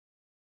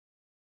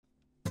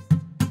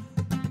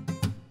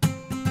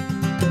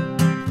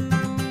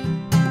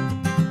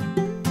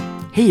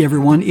Hey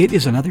everyone, it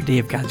is another day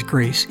of God's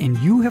grace, and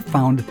you have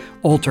found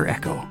Altar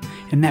Echo,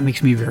 and that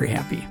makes me very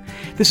happy.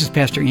 This is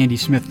Pastor Andy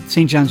Smith,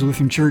 St. John's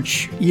Lutheran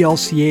Church,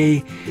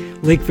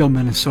 ELCA, Lakeville,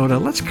 Minnesota.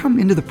 Let's come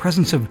into the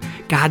presence of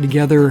God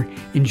together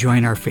and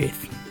join our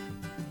faith.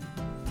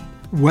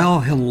 Well,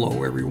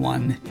 hello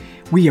everyone.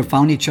 We have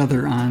found each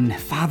other on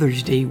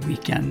Father's Day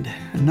weekend,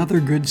 another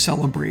good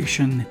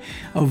celebration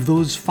of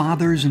those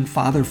fathers and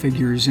father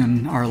figures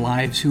in our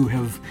lives who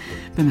have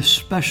been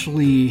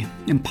especially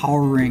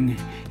empowering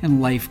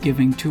and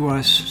life-giving to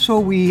us. So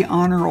we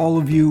honor all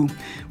of you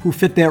who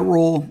fit that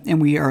role,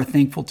 and we are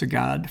thankful to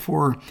God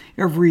for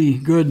every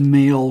good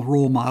male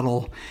role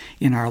model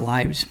in our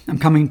lives. I'm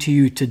coming to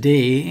you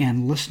today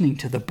and listening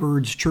to the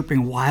birds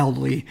chirping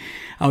wildly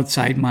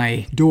outside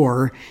my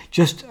door.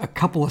 Just a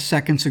couple of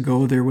seconds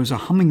ago, there was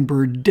a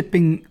hummingbird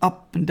dipping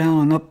up and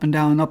down, up and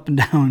down, up and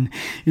down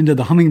into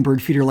the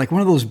hummingbird feeder, like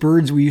one of those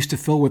birds we used to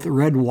fill with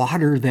red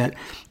water that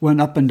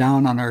went up and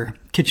down on our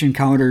kitchen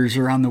counters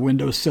or on the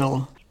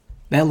windowsill.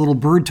 That little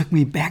bird took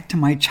me back to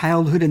my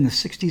childhood in the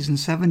 60s and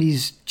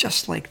 70s,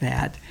 just like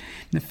that.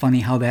 Isn't it funny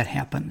how that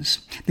happens?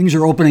 Things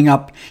are opening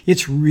up.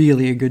 It's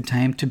really a good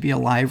time to be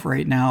alive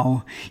right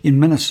now. In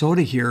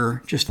Minnesota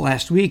here, just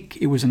last week,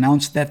 it was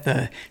announced that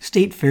the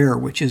State Fair,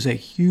 which is a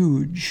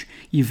huge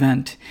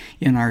event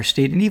in our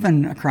state and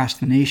even across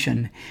the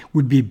nation,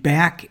 would be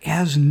back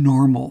as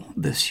normal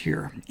this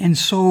year. And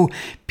so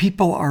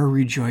people are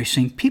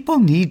rejoicing. People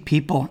need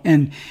people.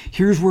 And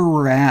here's where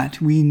we're at.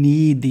 We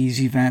need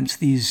these events,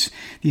 these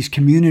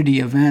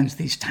community events,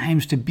 these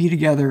times to be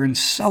together and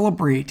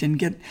celebrate and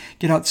get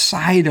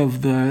outside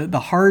of the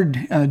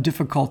hard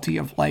difficulty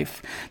of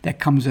life that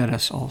comes at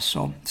us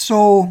also.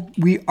 So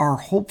we are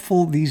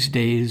hopeful these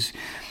days,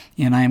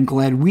 and I am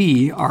glad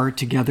we are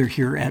together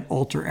here at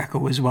Altar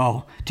Echo as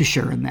well to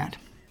share in that.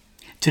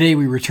 Today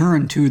we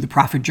return to the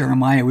prophet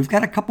Jeremiah. We've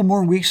got a couple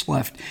more weeks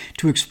left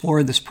to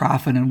explore this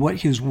prophet and what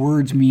his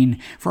words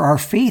mean for our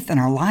faith and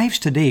our lives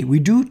today. We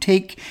do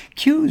take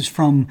cues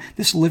from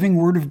this living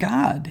word of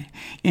God,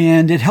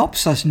 and it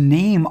helps us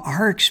name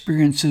our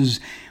experiences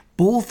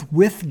both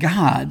with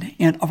God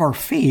and of our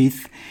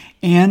faith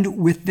and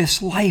with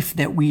this life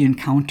that we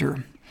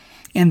encounter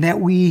and that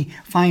we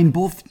find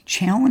both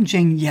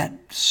challenging yet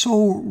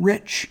so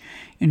rich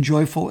and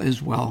joyful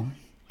as well.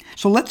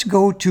 So let's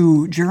go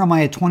to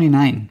Jeremiah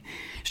 29,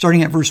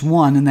 starting at verse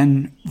 1 and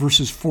then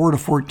verses 4 to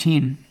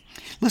 14.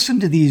 Listen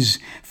to these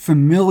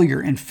familiar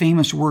and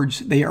famous words.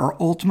 They are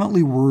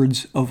ultimately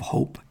words of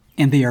hope,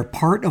 and they are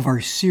part of our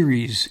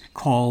series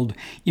called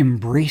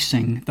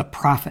Embracing the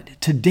Prophet.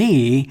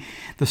 Today,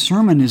 the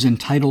sermon is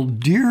entitled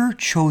Dear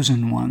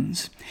Chosen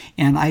Ones,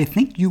 and I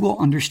think you will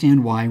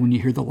understand why when you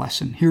hear the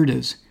lesson. Here it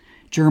is,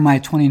 Jeremiah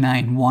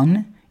 29,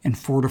 1 and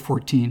 4 to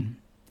 14.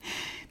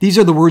 These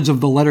are the words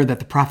of the letter that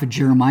the prophet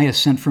Jeremiah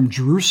sent from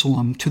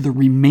Jerusalem to the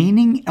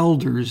remaining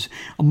elders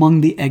among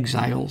the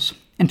exiles,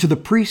 and to the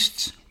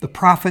priests, the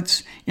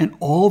prophets, and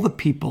all the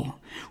people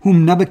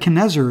whom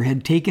Nebuchadnezzar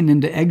had taken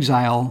into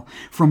exile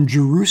from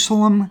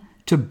Jerusalem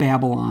to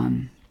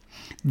Babylon.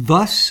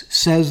 Thus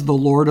says the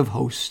Lord of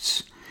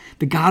hosts,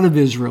 the God of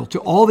Israel, to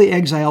all the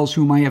exiles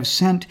whom I have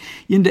sent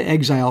into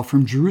exile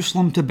from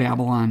Jerusalem to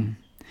Babylon: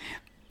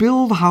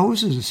 build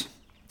houses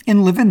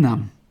and live in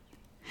them.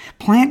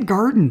 Plant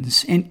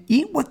gardens and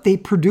eat what they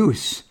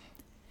produce.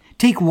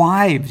 Take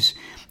wives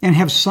and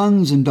have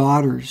sons and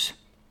daughters.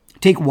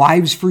 Take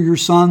wives for your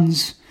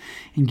sons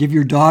and give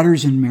your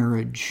daughters in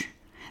marriage,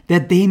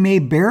 that they may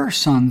bear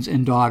sons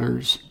and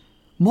daughters.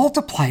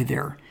 Multiply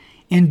there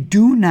and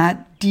do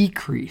not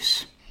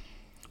decrease.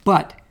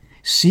 But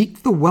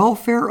seek the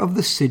welfare of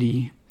the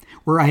city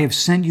where I have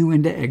sent you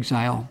into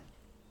exile,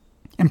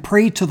 and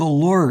pray to the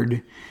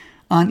Lord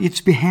on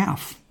its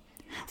behalf.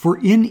 For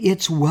in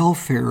its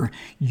welfare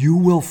you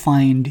will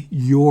find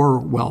your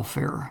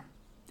welfare.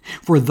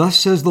 For thus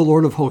says the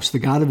Lord of hosts, the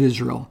God of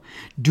Israel,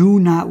 do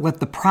not let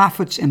the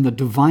prophets and the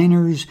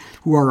diviners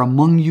who are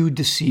among you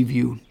deceive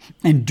you,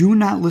 and do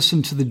not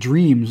listen to the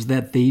dreams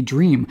that they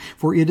dream,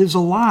 for it is a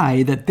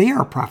lie that they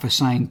are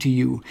prophesying to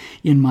you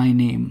in my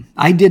name.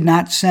 I did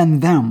not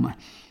send them,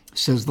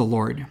 says the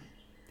Lord.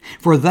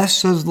 For thus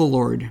says the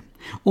Lord,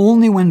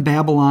 only when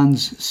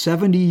Babylon's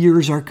 70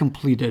 years are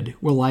completed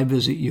will I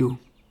visit you,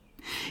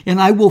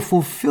 and I will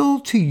fulfill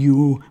to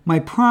you my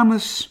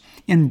promise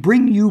and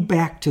bring you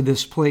back to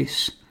this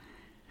place.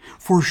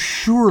 For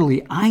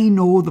surely I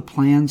know the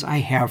plans I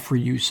have for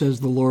you, says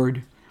the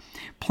Lord,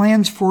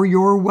 plans for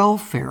your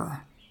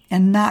welfare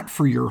and not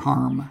for your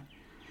harm,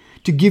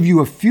 to give you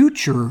a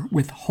future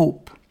with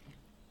hope.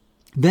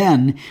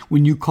 Then,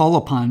 when you call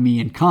upon me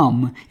and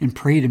come and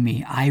pray to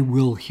me, I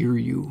will hear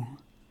you.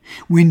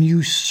 When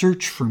you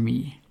search for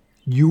me,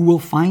 you will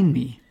find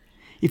me,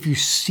 if you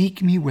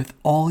seek me with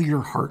all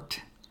your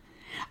heart.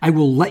 I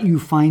will let you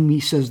find me,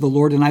 says the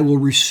Lord, and I will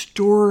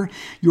restore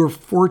your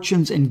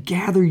fortunes and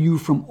gather you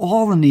from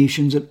all the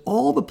nations and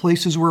all the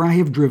places where I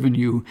have driven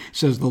you,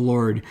 says the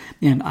Lord,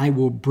 and I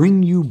will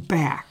bring you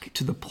back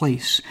to the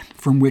place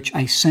from which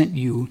I sent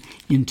you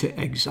into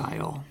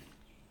exile.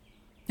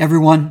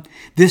 Everyone,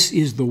 this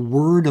is the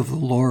word of the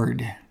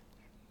Lord.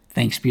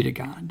 Thanks be to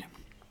God.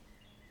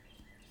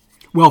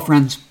 Well,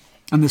 friends,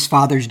 on this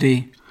Father's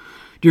Day,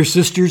 dear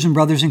sisters and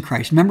brothers in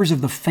Christ, members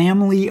of the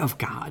family of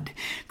God,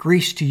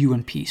 grace to you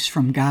and peace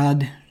from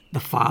God the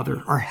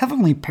Father, our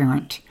heavenly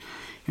parent,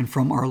 and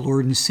from our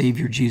Lord and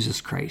Savior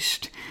Jesus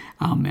Christ.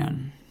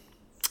 Amen.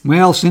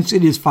 Well, since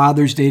it is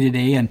Father's Day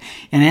today, and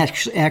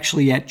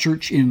actually at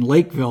church in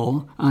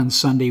Lakeville on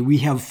Sunday, we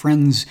have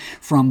friends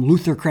from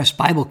Luther Crest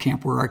Bible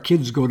Camp, where our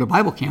kids go to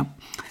Bible camp.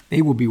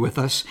 They will be with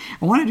us.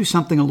 I want to do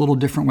something a little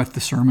different with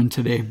the sermon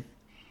today.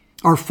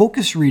 Our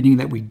focus reading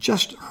that we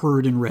just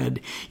heard and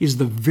read is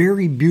the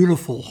very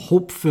beautiful,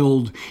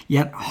 hope-filled,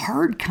 yet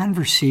hard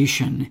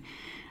conversation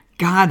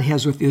God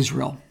has with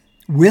Israel,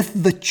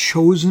 with the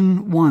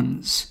chosen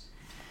ones,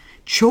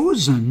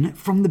 chosen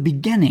from the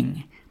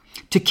beginning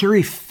to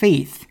carry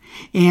faith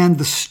and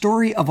the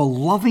story of a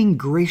loving,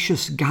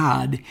 gracious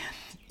God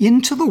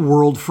into the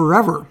world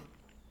forever,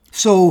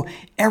 so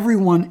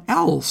everyone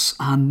else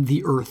on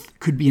the earth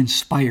could be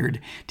inspired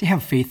to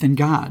have faith in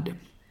God.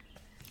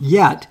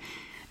 Yet,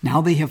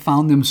 now they have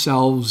found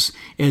themselves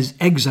as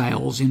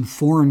exiles in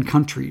foreign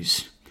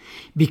countries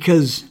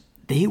because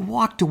they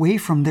walked away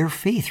from their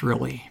faith,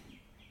 really,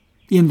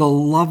 in the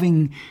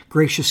loving,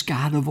 gracious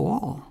God of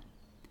all.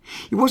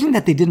 It wasn't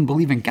that they didn't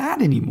believe in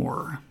God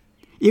anymore.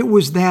 It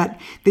was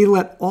that they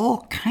let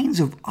all kinds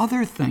of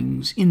other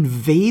things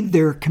invade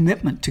their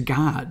commitment to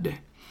God.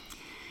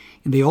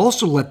 And they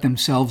also let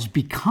themselves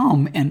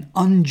become an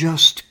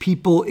unjust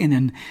people in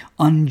an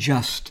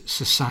unjust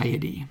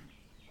society.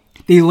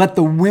 They let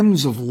the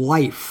whims of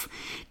life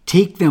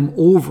take them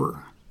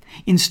over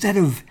instead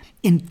of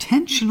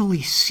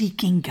intentionally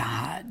seeking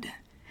God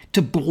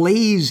to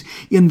blaze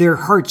in their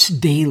hearts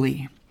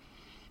daily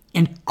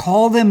and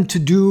call them to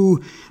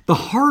do the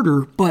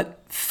harder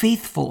but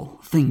faithful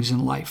things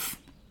in life,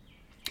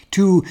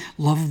 to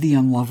love the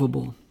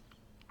unlovable,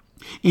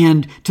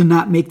 and to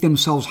not make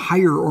themselves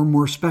higher or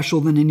more special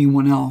than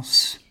anyone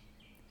else,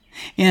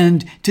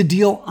 and to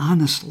deal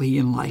honestly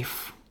in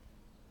life,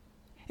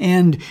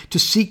 and to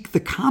seek the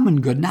common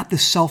good, not the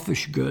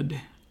selfish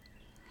good,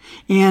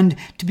 and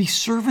to be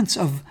servants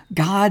of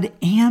God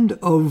and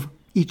of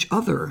each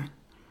other,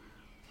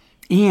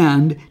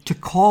 and to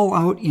call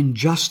out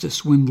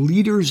injustice when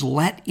leaders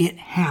let it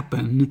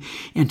happen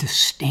and to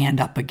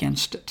stand up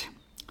against it.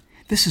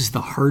 This is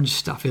the hard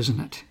stuff, isn't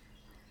it?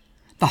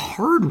 The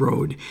hard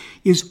road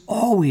is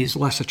always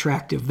less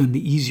attractive than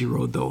the easy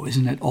road, though,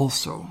 isn't it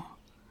also?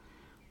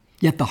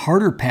 Yet the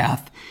harder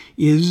path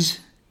is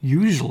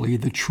usually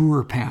the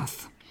truer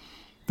path,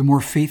 the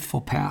more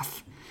faithful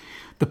path,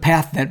 the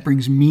path that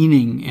brings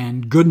meaning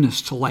and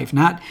goodness to life,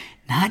 not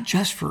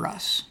just for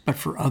us, but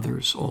for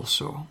others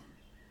also.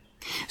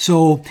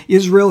 So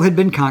Israel had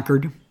been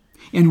conquered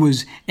and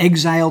was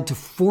exiled to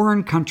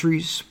foreign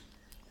countries.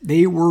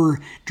 They were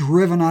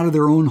driven out of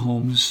their own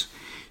homes,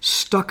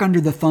 stuck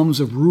under the thumbs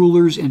of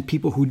rulers and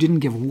people who didn't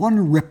give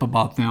one rip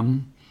about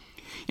them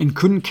and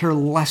couldn't care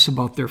less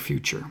about their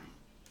future.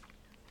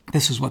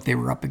 This is what they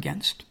were up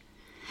against.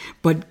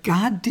 But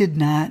God did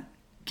not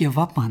give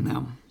up on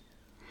them,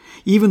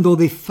 even though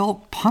they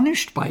felt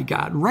punished by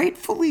God,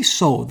 rightfully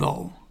so,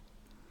 though.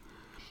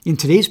 In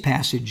today's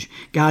passage,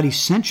 God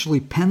essentially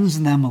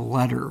pens them a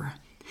letter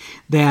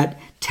that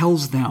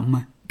tells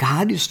them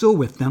God is still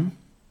with them,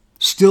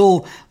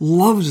 still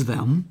loves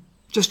them,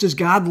 just as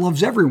God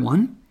loves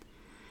everyone,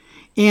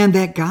 and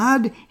that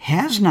God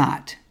has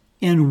not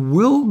and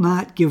will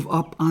not give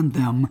up on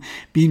them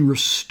being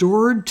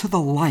restored to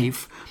the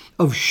life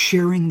of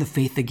sharing the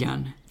faith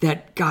again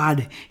that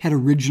God had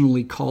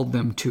originally called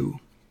them to.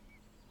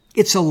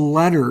 It's a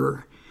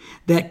letter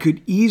that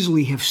could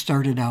easily have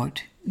started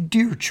out,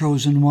 "Dear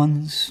chosen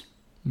ones."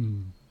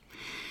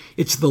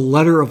 It's the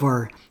letter of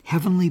our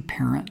heavenly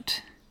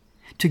parent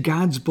to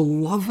God's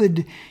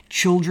beloved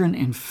children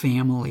and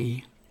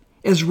family,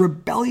 as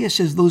rebellious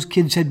as those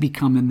kids had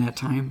become in that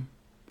time.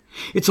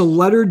 It's a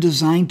letter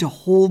designed to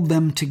hold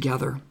them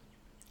together,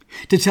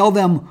 to tell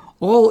them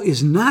all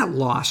is not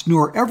lost,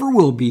 nor ever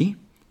will be,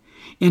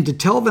 and to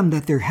tell them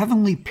that their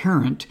heavenly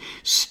parent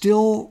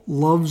still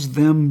loves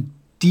them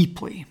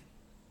deeply,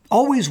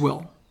 always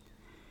will,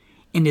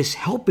 and is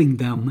helping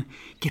them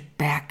get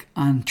back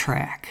on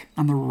track,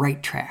 on the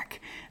right track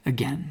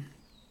again.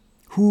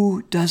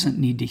 Who doesn't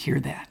need to hear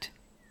that?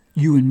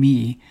 You and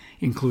me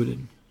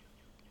included.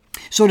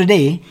 So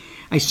today,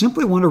 I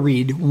simply want to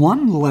read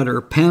one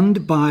letter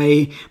penned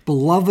by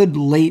beloved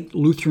late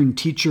Lutheran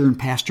teacher and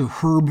pastor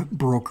Herb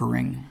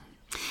Brokering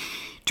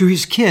to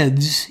his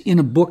kids in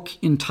a book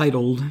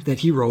that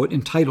he wrote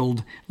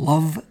entitled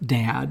Love,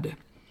 Dad.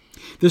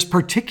 This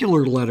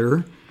particular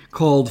letter,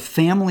 called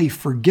Family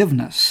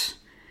Forgiveness,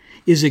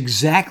 is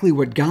exactly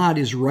what God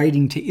is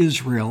writing to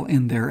Israel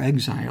in their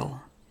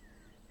exile.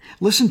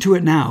 Listen to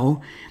it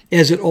now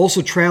as it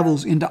also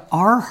travels into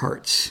our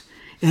hearts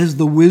as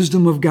the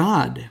wisdom of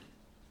God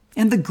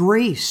and the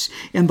grace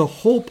and the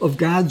hope of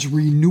God's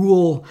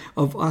renewal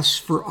of us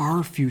for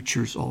our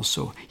futures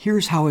also.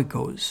 Here's how it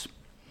goes.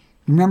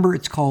 Remember,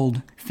 it's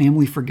called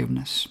Family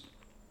Forgiveness.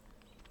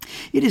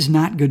 It is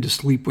not good to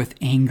sleep with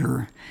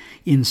anger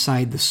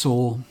inside the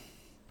soul.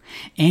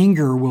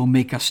 Anger will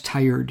make us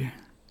tired.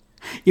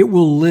 It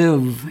will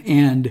live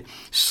and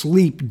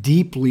sleep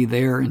deeply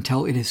there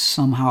until it is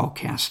somehow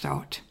cast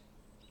out.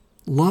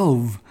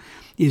 Love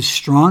is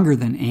stronger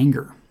than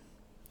anger.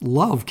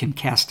 Love can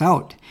cast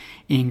out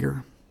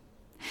anger.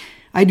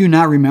 I do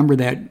not remember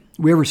that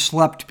we ever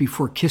slept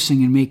before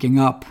kissing and making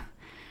up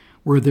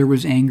where there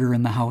was anger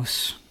in the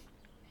house.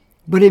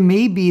 But it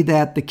may be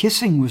that the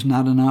kissing was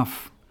not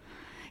enough,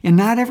 and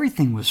not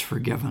everything was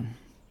forgiven.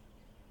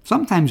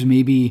 Sometimes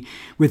maybe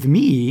with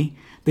me,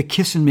 the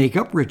kiss and make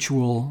up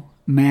ritual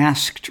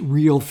masked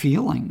real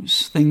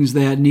feelings, things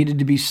that needed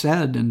to be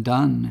said and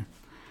done.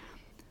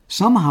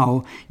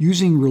 Somehow,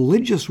 using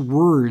religious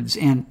words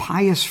and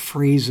pious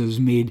phrases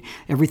made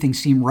everything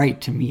seem right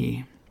to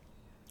me.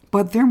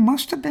 But there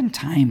must have been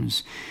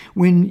times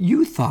when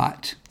you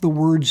thought the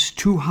words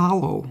too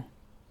hollow,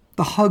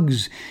 the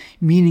hugs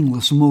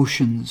meaningless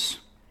motions.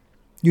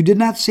 You did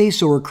not say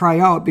so or cry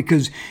out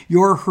because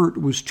your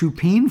hurt was too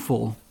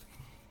painful,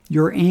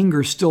 your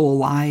anger still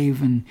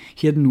alive and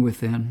hidden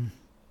within.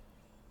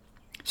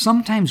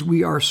 Sometimes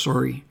we are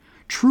sorry,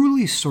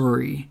 truly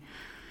sorry,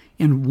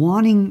 and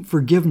wanting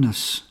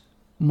forgiveness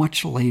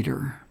much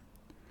later.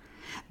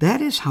 That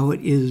is how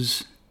it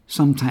is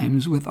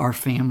sometimes with our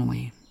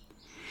family.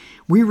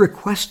 We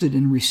requested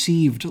and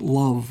received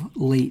love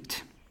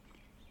late.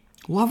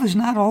 Love is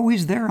not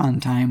always there on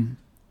time,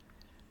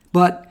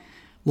 but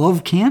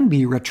love can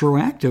be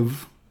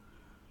retroactive.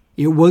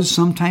 It was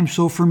sometimes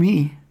so for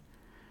me.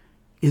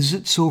 Is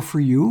it so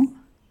for you?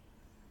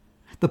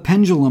 The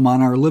pendulum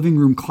on our living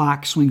room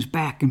clock swings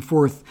back and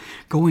forth,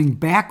 going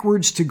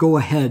backwards to go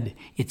ahead,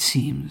 it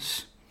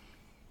seems.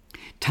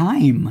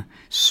 Time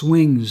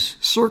swings,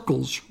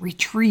 circles,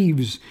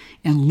 retrieves,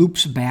 and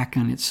loops back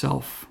on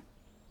itself.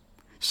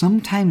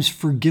 Sometimes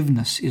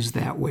forgiveness is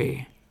that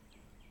way.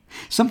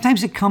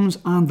 Sometimes it comes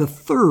on the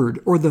third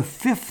or the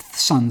fifth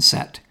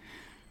sunset,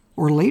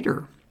 or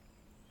later.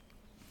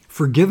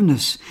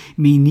 Forgiveness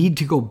may need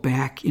to go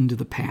back into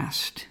the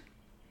past.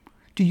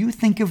 Do you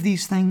think of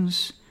these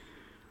things?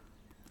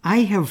 I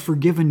have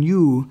forgiven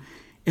you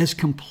as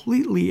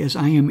completely as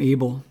I am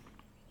able.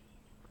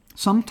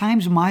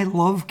 Sometimes my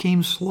love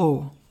came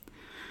slow.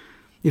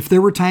 If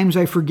there were times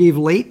I forgave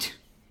late,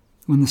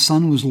 when the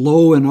sun was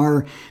low in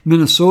our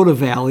Minnesota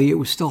valley, it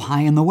was still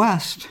high in the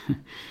west.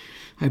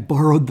 I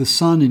borrowed the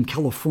sun in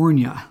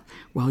California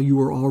while you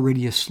were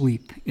already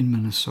asleep in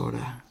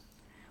Minnesota.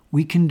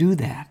 We can do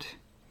that.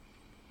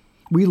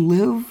 We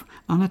live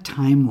on a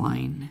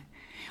timeline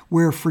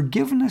where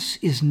forgiveness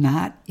is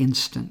not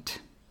instant,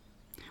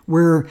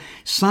 where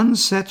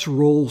sunsets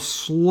roll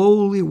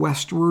slowly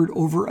westward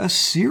over a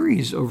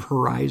series of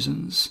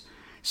horizons,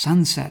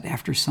 sunset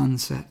after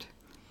sunset.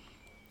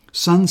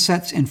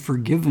 Sunsets and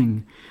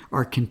forgiving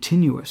are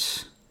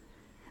continuous.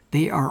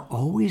 They are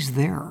always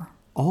there,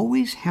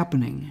 always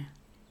happening.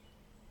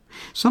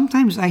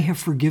 Sometimes I have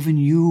forgiven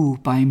you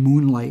by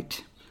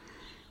moonlight.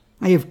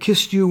 I have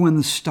kissed you when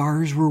the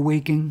stars were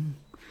waking.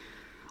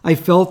 I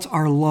felt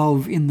our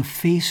love in the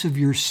face of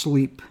your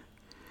sleep,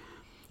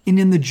 and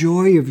in the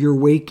joy of your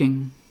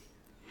waking,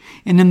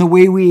 and in the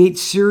way we ate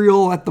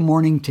cereal at the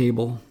morning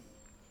table.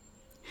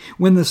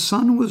 When the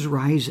sun was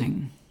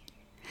rising,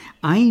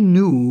 I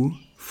knew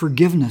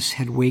forgiveness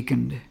had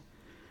wakened,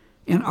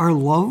 and our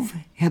love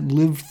had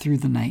lived through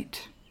the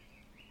night.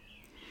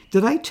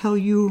 Did I tell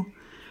you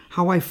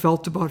how I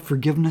felt about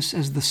forgiveness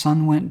as the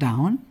sun went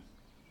down?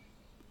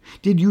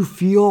 Did you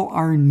feel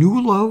our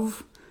new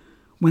love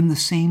when the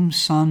same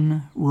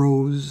sun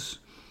rose?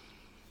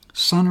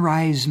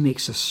 Sunrise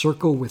makes a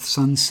circle with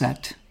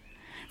sunset.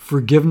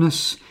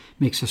 Forgiveness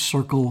makes a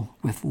circle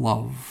with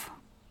love.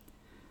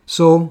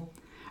 So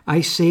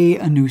I say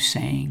a new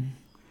saying.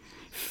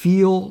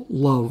 Feel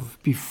love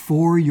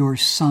before your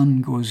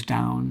sun goes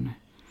down,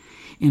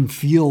 and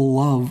feel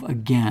love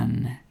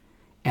again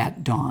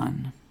at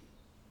dawn.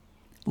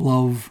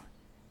 Love,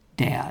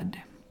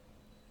 Dad.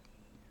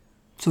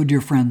 So,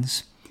 dear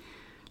friends,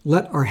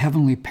 let our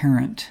Heavenly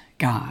Parent,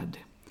 God,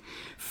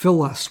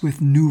 fill us with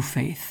new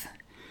faith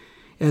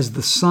as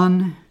the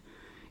sun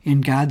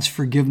and God's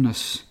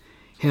forgiveness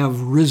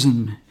have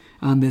risen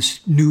on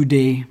this new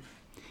day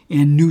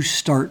and new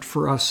start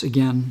for us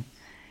again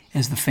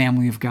as the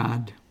family of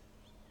God.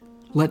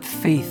 Let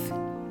faith,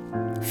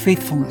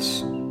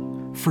 faithfulness,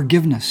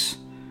 forgiveness,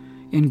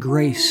 and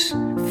grace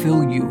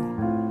fill you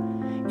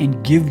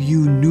and give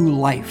you new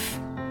life,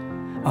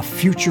 a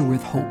future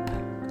with hope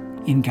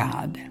in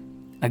God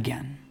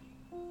again.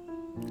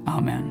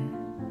 Amen.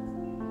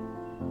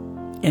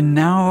 And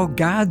now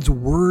God's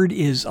Word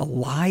is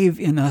alive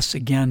in us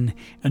again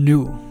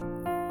anew.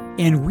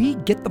 And we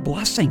get the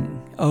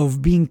blessing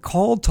of being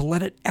called to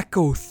let it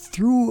echo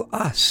through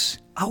us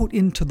out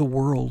into the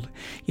world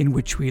in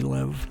which we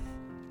live.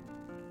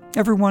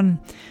 Everyone,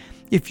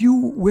 if you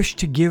wish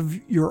to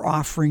give your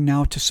offering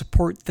now to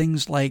support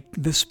things like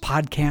this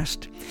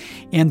podcast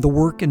and the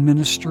work and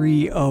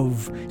ministry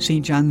of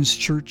St. John's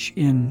Church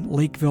in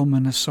Lakeville,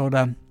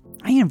 Minnesota,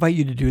 I invite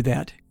you to do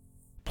that.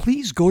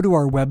 please go to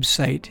our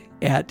website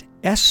at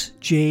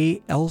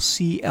sjlcl.org.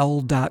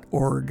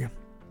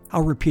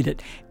 I'll repeat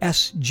it,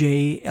 sjlcl.org.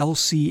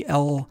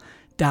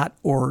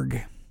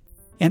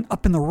 And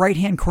up in the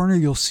right-hand corner,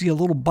 you'll see a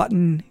little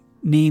button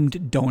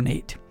named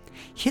Donate.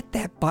 Hit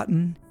that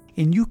button,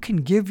 and you can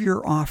give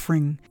your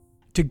offering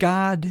to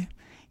God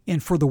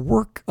and for the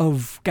work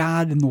of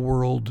God in the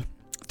world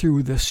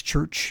through this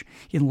church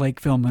in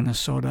Lakeville,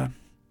 Minnesota.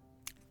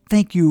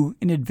 Thank you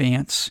in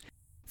advance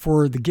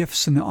for the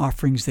gifts and the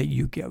offerings that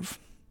you give.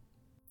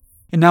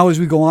 And now as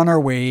we go on our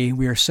way,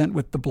 we are sent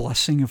with the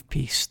blessing of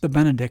peace, the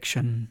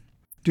benediction.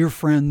 Dear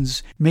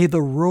friends, may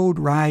the road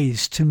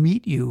rise to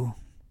meet you.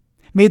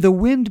 May the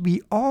wind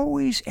be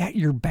always at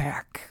your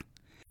back.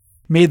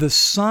 May the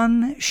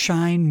sun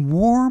shine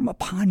warm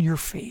upon your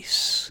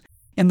face,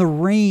 and the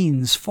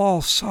rains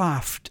fall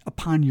soft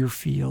upon your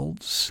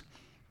fields.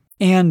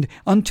 And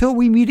until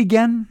we meet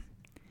again,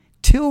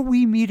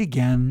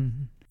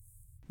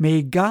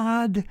 may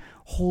God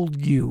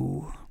hold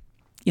you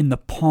in the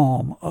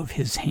palm of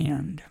his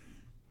hand.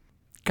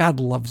 God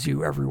loves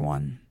you,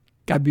 everyone.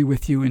 God be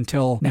with you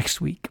until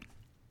next week.